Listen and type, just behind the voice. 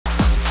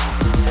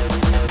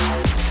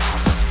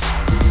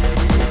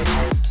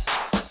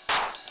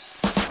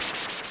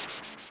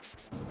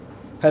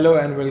Hello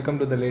and welcome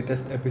to the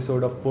latest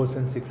episode of Fours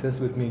and Sixes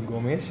with me,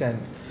 Gomesh. And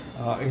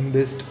in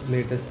this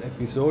latest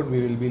episode,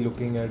 we will be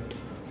looking at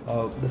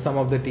some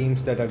of the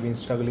teams that have been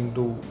struggling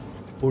to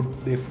put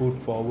their foot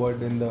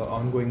forward in the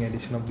ongoing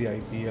edition of the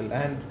IPL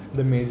and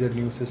the major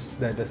news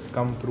that has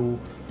come through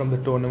from the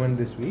tournament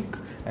this week.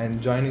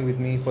 And joining with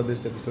me for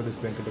this episode is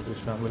Venkata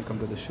Krishna. Welcome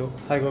to the show.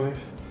 Hi Gomesh.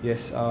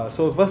 Yes,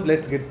 so first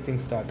let's get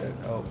things started.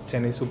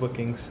 Chennai Super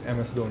Kings,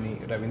 MS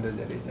Dhoni, Ravindra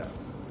Jadeja.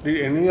 Did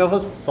any of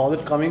us saw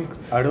that coming?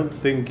 I don't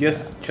think.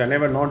 Yes, Chennai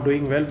were not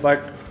doing well,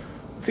 but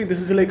see,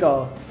 this is like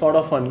a sort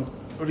of a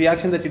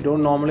reaction that you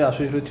don't normally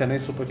associate with Chennai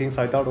Super Kings.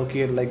 I thought,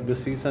 okay, like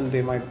this season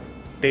they might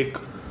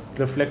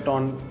reflect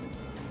on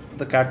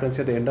the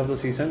captaincy at the end of the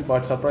season,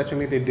 but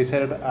surprisingly they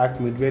decided to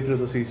act midway through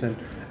the season.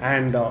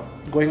 And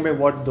going by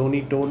what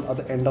Dhoni told at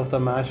the end of the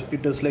match,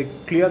 it is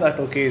like clear that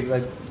okay,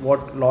 like what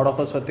a lot of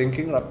us were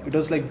thinking, it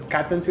was like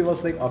captaincy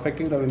was like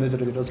affecting Ravindra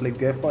Jadeja. It was like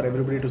there for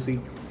everybody to see.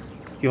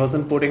 He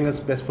wasn't putting his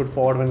best foot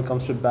forward when it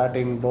comes to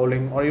batting,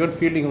 bowling, or even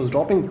fielding. He was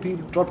dropped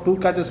 2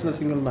 catches in a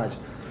single match.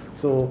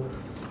 So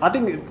I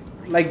think,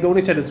 like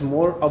Dhoni said, it's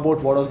more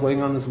about what was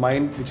going on in his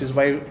mind, which is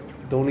why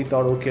Dhoni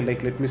thought, okay,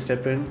 like let me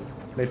step in,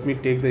 let me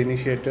take the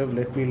initiative,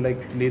 let me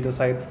like lead the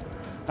side.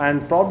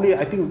 And probably,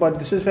 I think, but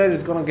this is where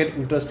it's going to get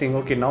interesting.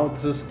 Okay, now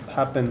this has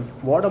happened.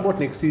 What about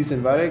next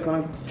season? Where are you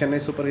going to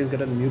Chennai Super Kings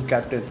get a new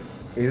captain?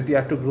 Either you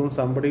have to groom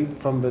somebody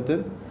from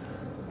within,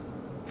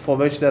 for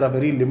which there are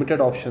very limited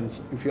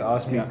options, if you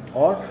ask me,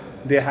 or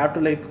they have to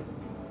like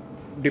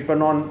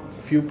depend on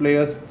few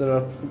players that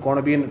are going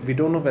to be in. We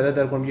don't know whether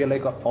they're going to be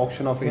like an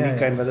auction of any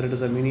kind, whether it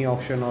is a mini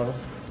auction or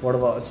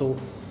whatever. So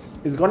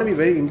it's going to be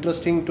very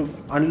interesting to,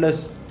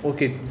 unless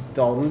okay,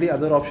 the only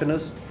other option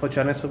is for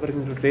Chennai Super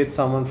Kings to trade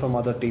someone from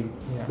other team.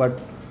 But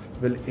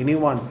will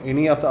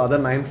any of the other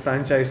 9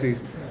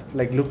 franchises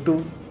like look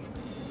to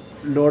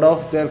load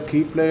off their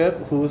key player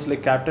who's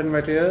like captain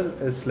material?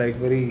 Is like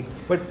very,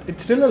 but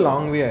it's still a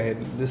long way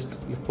ahead. Just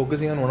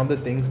focusing on one of the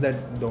things that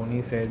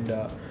Dhoni said,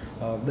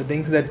 the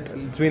things that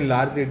it's been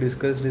largely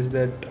discussed is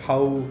that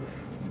how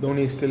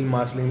Dhoni is still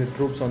marshalling the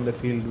troops on the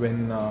field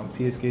when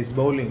CSK is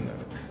bowling,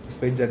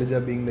 despite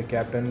Jadeja being the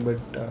captain. But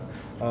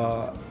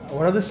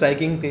one of the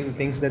striking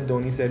things that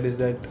Dhoni said is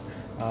that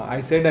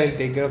I said I'll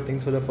take care of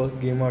things for the first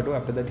game or two,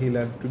 after that he'll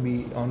have to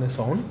be on his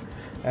own.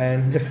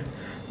 And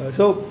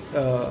so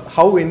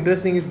how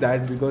interesting is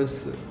that?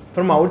 Because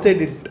from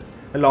outside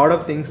a lot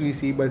of things we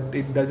see, but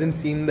it doesn't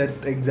seem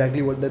that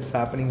exactly what that's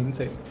happening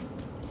inside.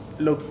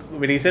 Look,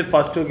 when he said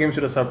first 2 games,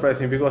 it was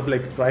surprising because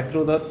like right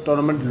through the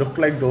tournament looked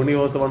like Dhoni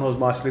was the one who was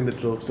marshalling the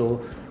troops. So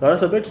that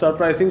was a bit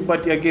surprising,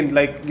 but again,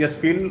 like yes,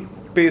 field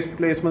pace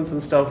placements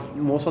and stuff,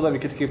 most of the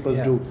wicket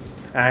keepers do.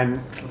 And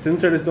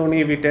since it is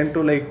Dhoni, we tend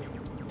to like,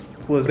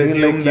 who has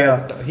been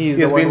like, he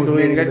has been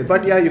doing it.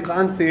 But you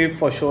can't say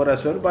for sure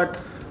as well. But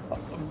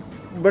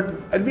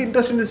it'd be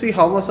interesting to see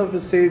how much of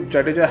say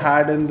Jadeja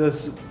had in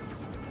this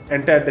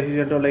entire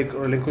decision to like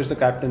relinquish the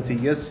captaincy.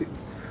 Yes,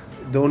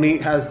 Dhoni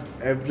has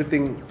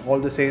everything, all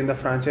the say in the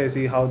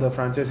franchisee, how the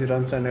franchisee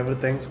runs and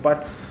everything.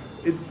 But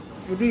it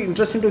would be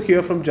interesting to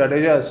hear from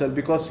Jadeja as well,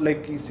 because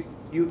like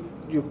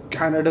you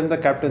handed him the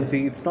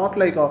captaincy. It's not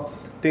like a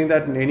thing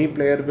that any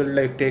player will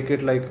like take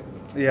it like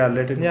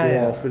let it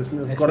go off. It's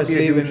got to be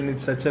a huge, when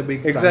it's such a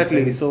big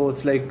franchise. So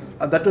it's like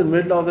that was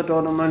middle of the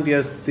tournament.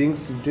 Yes,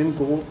 things didn't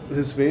go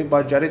his way,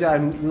 but Jadeja,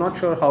 I'm not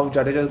sure how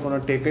Jadeja is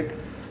going to take it.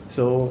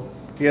 So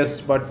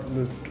yes, but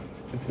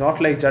it's not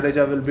like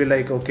Jadeja will be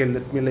like, okay,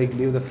 let me like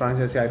leave the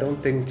franchise. I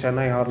don't think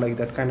Chennai are like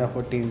that kind of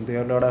a team. They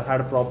have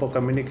had proper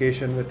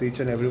communication with each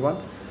and everyone.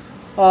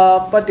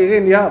 But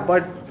again,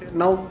 but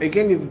now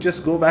again you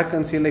just go back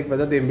and see like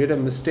whether they made a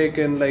mistake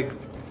in like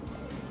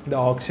the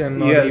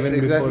auction or even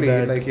before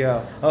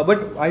that.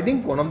 But I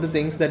think one of the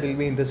things that will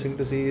be interesting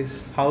to see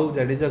is how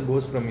Jadeja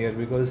goes from here,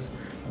 because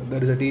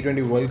there is a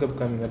T20 World Cup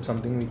coming up,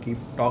 something we keep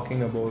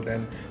talking about,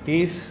 and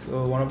he's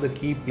one of the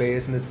key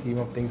players in the scheme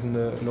of things in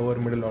the lower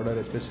middle order,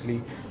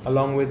 especially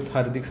along with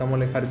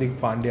someone like Hardik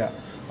Pandya.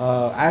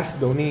 As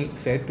Dhoni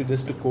said,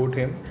 to quote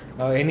him,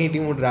 any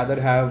team would rather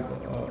have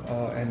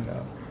an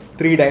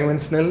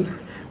 3-dimensional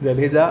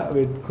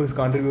Jadeja who's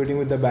contributing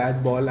with the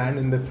bat, ball and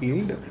in the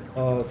field,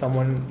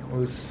 someone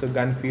who's a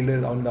gun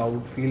fielder on the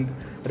outfield,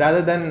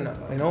 rather than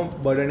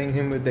burdening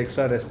him with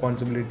extra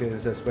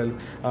responsibilities as well.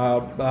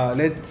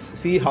 Let's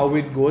see how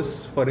it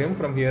goes for him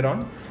from here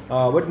on.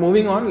 But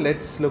moving on,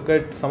 let's look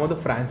at some of the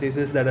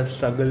franchises that have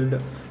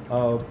struggled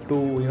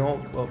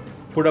to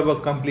put up a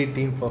complete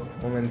team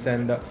performance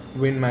and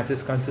win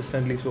matches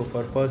consistently so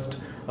far. First,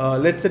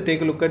 let's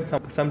take a look at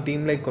some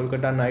team like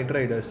Kolkata Knight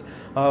Riders.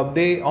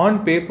 They,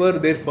 on paper,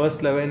 their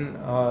first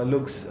 11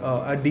 looks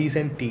a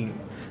decent team.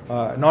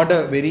 Not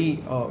a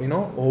very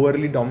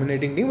overly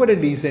dominating team, but a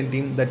decent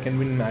team that can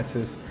win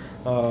matches.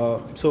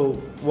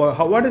 So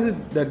what is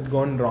it that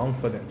gone wrong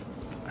for them?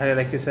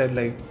 Like you said,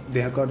 like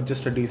they have got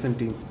just a decent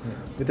team.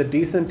 With a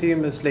decent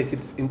team, it's like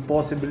it's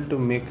impossible to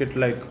make it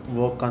like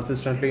work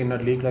consistently in a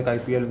league like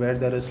IPL, where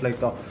there is like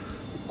the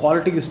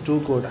quality is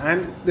too good,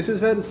 and this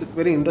is where it's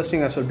very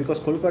interesting as well because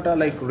Kolkata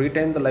like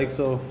retained the likes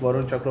of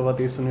Varun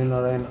Chakravarti, Sunil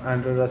Narayan,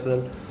 Andrew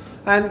Russell,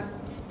 and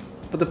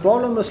but the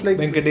problem is like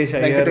Venkatesh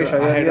Iyer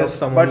ahead of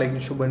someone like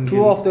Shubman two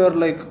Gill. of their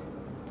like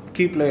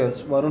key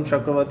players, Varun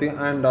Chakravarti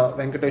and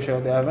Venkatesh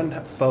Iyer, they haven't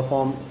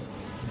performed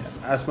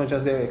as much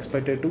as they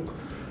expected to,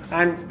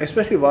 and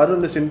especially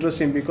Varun is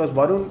interesting because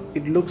Varun,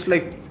 it looks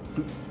like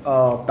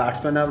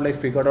batsmen have like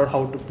figured out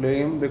how to play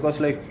him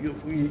because like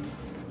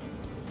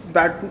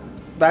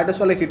batters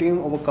were like hitting him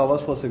over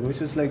covers for six,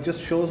 which is like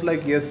just shows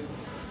like yes,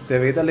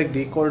 they've either like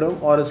decoded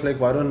him or it's like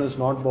Varun is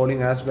not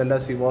bowling as well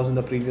as he was in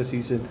the previous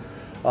season.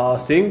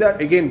 Saying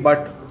that again,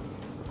 but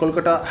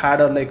Kolkata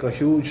had a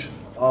huge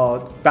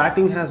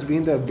batting has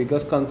been their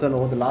biggest concern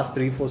over the last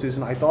 3-4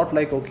 seasons. I thought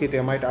like okay,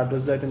 they might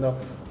address that in the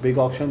big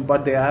auction,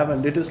 but they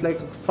haven't. It is like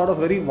sort of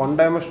very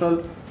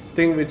one-dimensional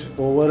thing which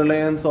over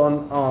reliance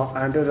on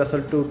Andrew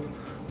Russell to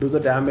do the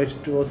damage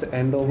towards the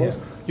end overs.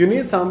 Yeah. You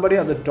need somebody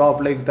at the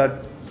top like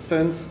that.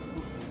 Since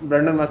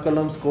Brendan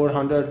McCullum scored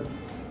 100,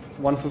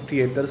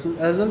 158, there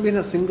hasn't been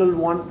a single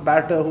one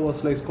batter who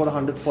was like scored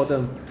 100 for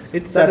them.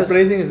 It's That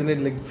surprising, isn't it?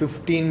 Like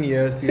 15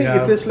 years. See,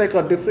 it is like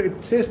a different.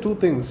 It says two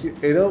things.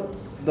 Either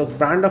the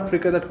brand of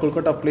cricket that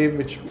Kolkata play,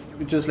 which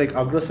is like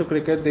aggressive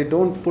cricket, they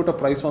don't put a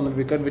price on the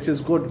wicket, which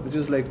is good, which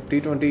is like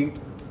T20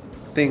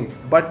 thing.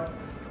 But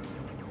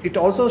it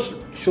also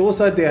shows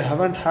that they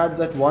haven't had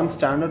that one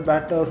standard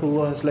batter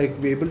who has like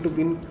be able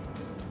to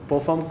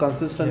perform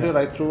consistently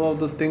right throughout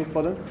the thing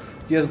for them.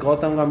 Yes,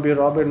 Gautam Gambhir,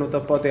 Robert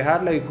Nuthappa, they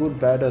had like good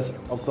batters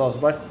across,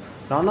 but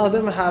none of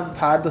them have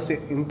had the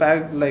same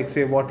impact like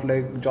say what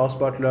like Josh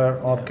Butler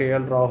or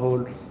KL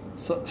Rahul,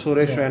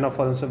 Suresh Raina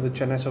for instance with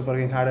Chennai Super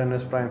King had in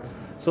his prime.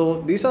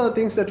 So these are the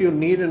things that you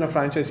need in a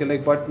franchise.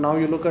 Like, but now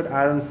you look at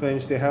Aaron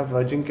Finch, they have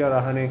Ajinkya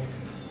Rahane,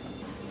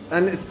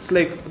 and it's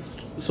like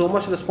so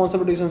much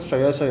responsibilities on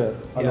Shreyas Iyer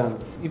alone.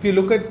 Yeah. If you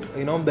look at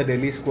the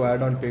Delhi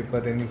squad on paper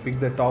and you pick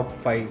the top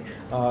 5,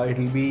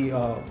 it'll be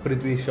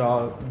Prithvi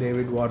Shaw,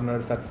 David Warner,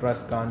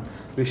 Sarfaraz Khan,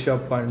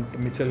 Rishabh Pant,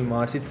 Mitchell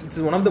Marsh. It's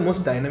one of the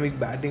most dynamic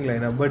batting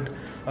lineup,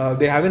 but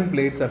they haven't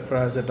played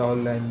Sarfaraz at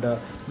all, and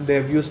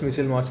they've used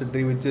Mitchell Marsh,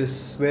 which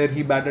is where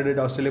he batted at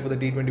Australia for the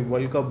T20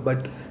 World Cup.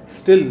 But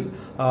still,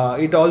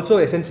 it also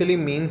essentially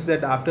means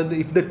that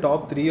if the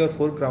top 3 or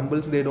 4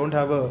 crumbles, they don't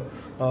have a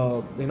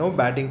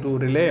batting to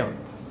rely on.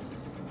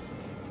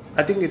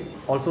 I think it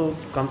also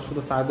comes to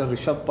the fact that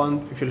Rishabh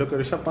Pant, if you look at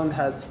Rishabh Pant,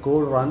 has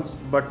scored runs,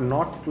 but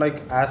not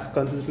like as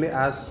consistently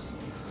as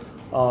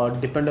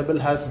dependable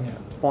as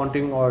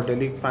Ponting or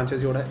Delhi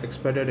franchise you would have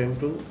expected him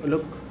to.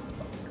 Look,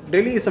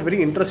 Delhi is a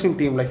very interesting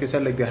team, like you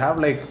said. Like they have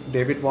like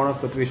David Warner,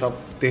 Prithvi Shaw.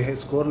 They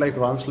score like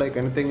runs like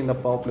anything in the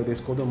power play. They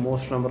score the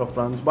most number of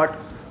runs, but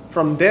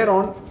from there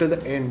on till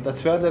the end,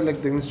 that's where they're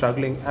like they're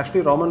struggling.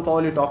 Actually, Roman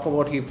Powell, you talk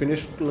about, he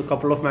finished a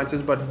couple of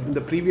matches, but in the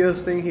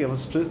previous thing, he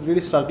was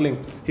really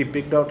struggling. He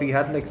picked out, he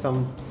had like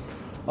some,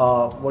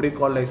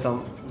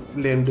 some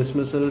lame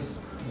dismissals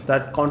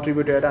that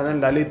contributed. And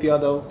then Lalit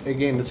Yadav,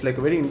 again, it's like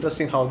very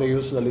interesting how they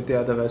use Lalit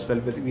Yadav as well.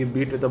 We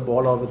beat with the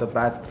ball or with the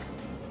bat.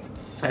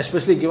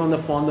 Especially given the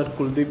form that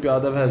Kuldeep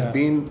Yadav has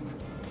been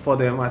for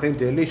them. I think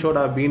Delhi should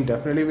have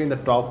definitely been in the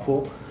top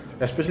 4.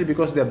 Especially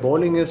because their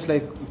bowling is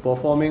like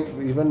performing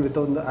even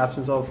without the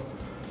absence of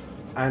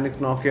Anik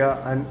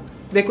Nokia, and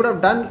they could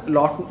have done a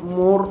lot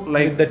more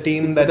like with the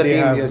team that they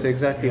have. Yes,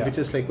 exactly, which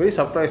is like very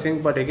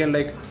surprising. But again,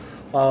 like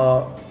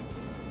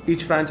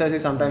each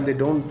franchise sometimes they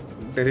don't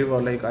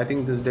deliver. Like I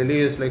think this Delhi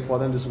is like for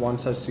them this one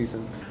such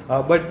season.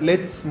 But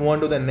let's move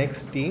on to the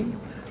next team.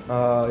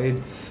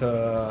 It's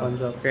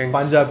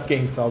Punjab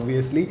Kings,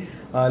 obviously.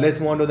 Let's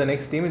move on to the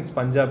next team. It's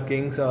Punjab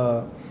Kings.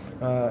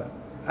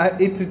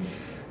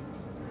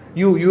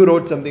 You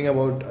wrote something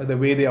about the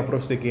way they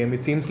approach the game.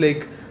 It seems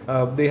like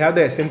they have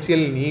the essential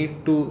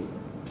need to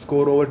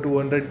score over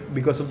 200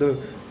 because of the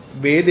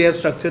way they have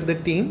structured the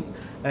team.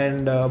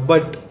 And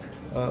but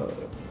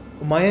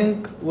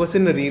Mayank was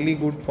in a really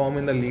good form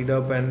in the lead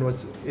up and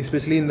was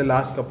especially in the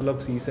last couple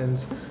of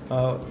seasons.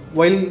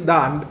 While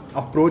the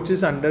approach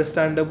is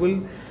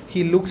understandable,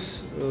 he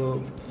looks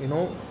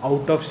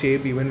out of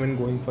shape even when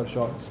going for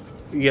shots.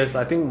 Yes,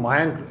 I think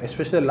Mayank,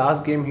 especially the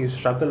last game, he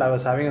struggled. I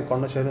was having a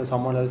conversation with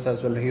someone else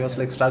as well. He was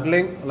like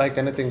struggling like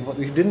anything.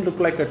 He didn't look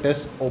like a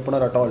test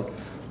opener at all.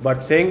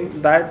 But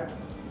saying that,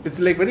 it's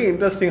like very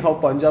interesting how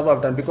Punjab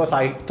have done, because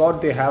I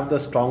thought they have the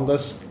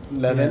strongest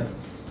 11,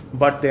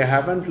 but they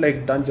haven't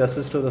like done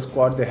justice to the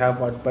squad they have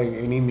by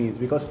any means,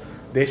 because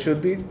they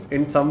should be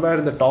in somewhere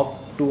in the top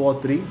 2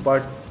 or 3,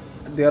 but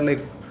they are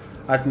like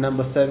at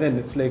number 7.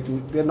 It's like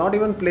they're not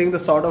even playing the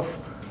sort of,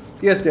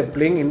 yes, they're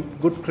playing in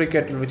good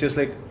cricket, which is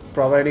like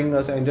providing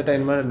us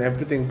entertainment and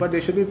everything, but they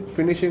should be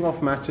finishing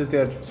off matches they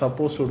are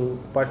supposed to do.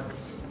 But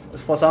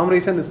for some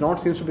reason, it's not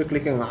seems to be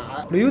clicking.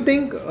 Do you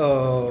think,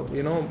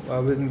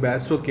 when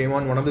Bairstow came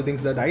on, one of the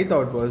things that I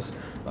thought was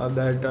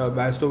that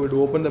Bairstow would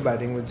open the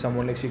batting with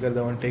someone like Shikhar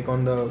Dhawan, take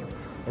on the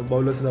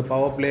bowlers in the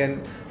power play,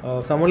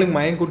 and someone like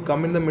Mayank could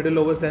come in the middle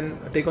overs and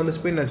take on the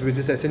spinners, which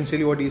is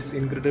essentially what he's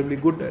incredibly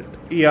good at.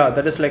 Yeah,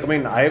 that is like, I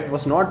mean, I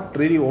was not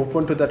really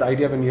open to that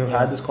idea when you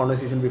had this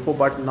conversation before,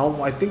 but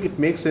now I think it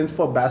makes sense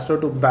for Baster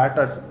to bat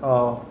at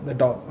The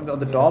top.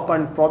 the top,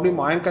 and probably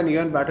Mayank can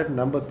even bat at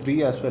number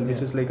 3 as well,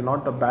 which is like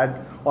not a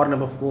bad, or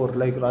number 4,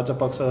 like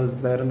Rajapaksa is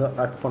there in the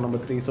at for number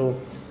 3. So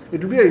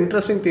it will be an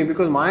interesting thing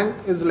because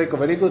Mayank is like a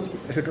very good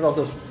hitter of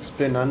the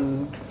spin,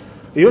 and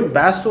even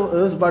Basto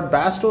is, but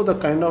Basto, the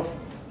kind of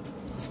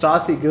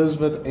stars he gives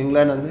with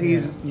England, and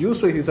he's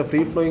used to it. He's a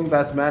free flowing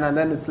batsman, and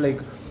then it's like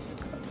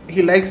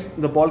he likes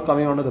the ball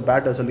coming onto the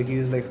batter, so like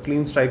he's like a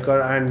clean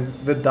striker,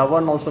 and with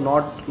Dhawan also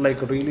not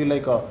like really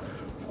like a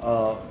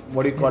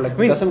what do you call it?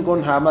 He doesn't go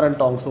and hammer and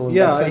tong. So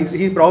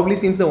He probably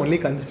seems the only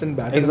consistent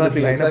batter in this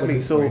lineup at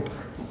this So point.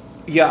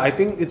 yeah, I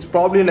think it's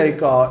probably like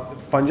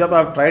Punjab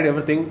have tried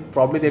everything.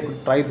 Probably they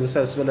could try this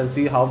as well and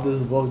see how this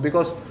works,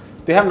 because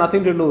they have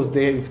nothing to lose.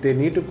 If they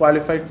need to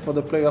qualify for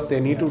the playoff, they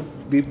need to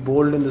be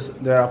bold in this.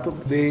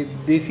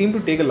 They seem to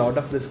take a lot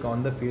of risk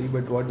on the field,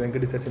 but what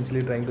Venkat is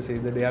essentially trying to say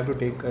is that they have to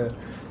take a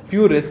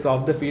few risks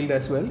off the field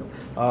as well.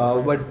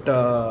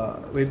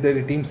 But with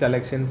the team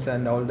selections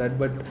and all that.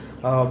 But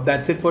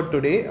that's it for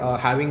today.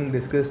 Having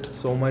discussed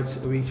so much,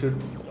 we should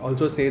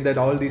also say that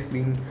all these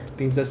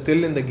teams are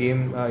still in the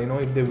game.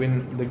 If they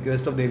win the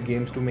rest of their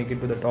games to make it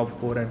to the top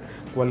 4 and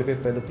qualify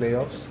for the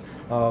playoffs.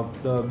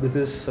 This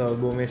is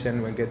Gomesh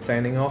and Venkata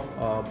signing off.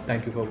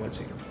 Thank you for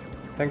watching.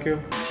 Thank you.